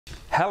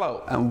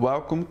Hello and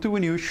welcome to a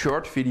new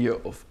short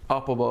video of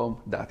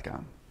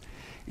Appelboom.com.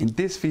 In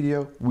this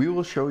video we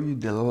will show you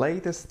the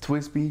latest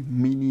TWSBI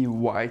Mini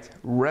White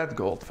Red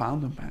Gold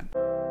fountain pen.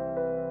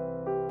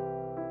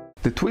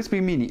 The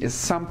TWSBI Mini is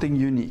something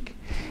unique.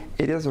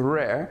 It is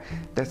rare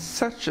that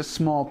such a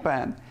small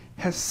pen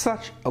has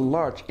such a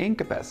large ink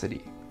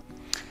capacity.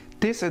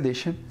 This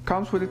edition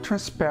comes with a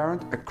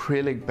transparent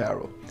acrylic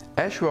barrel,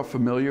 as you are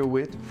familiar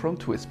with from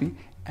TWSBI,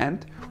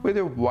 and with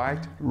a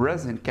white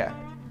resin cap,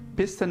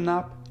 piston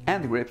knob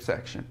and grip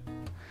section.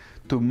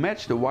 To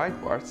match the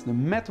white parts, the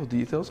metal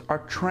details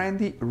are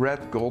trendy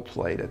red gold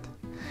plated.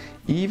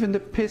 Even the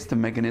piston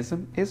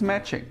mechanism is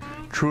matching.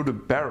 Through the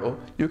barrel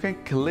you can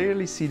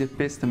clearly see the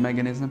piston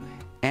mechanism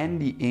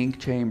and the ink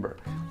chamber,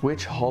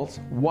 which holds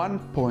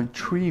 1.3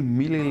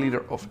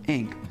 milliliter of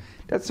ink.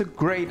 That's a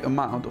great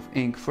amount of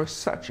ink for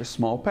such a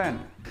small pen.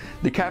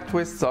 The cap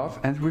twists off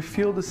and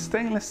reveals the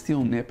stainless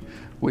steel nib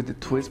with the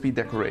TWSBI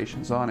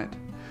decorations on it.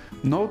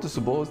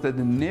 Noticeable is that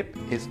the nib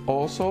is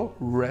also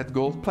red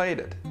gold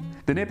plated.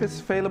 The nib is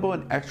available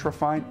in extra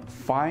fine,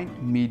 fine,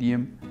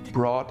 medium,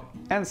 broad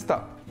and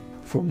stub.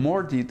 For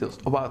more details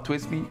about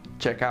TWSBI,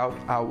 check out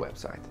our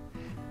website.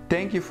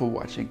 Thank you for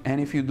watching,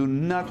 and if you do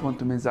not want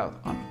to miss out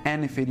on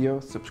any video,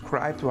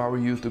 subscribe to our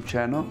YouTube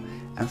channel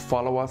and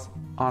follow us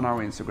on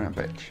our Instagram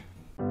page.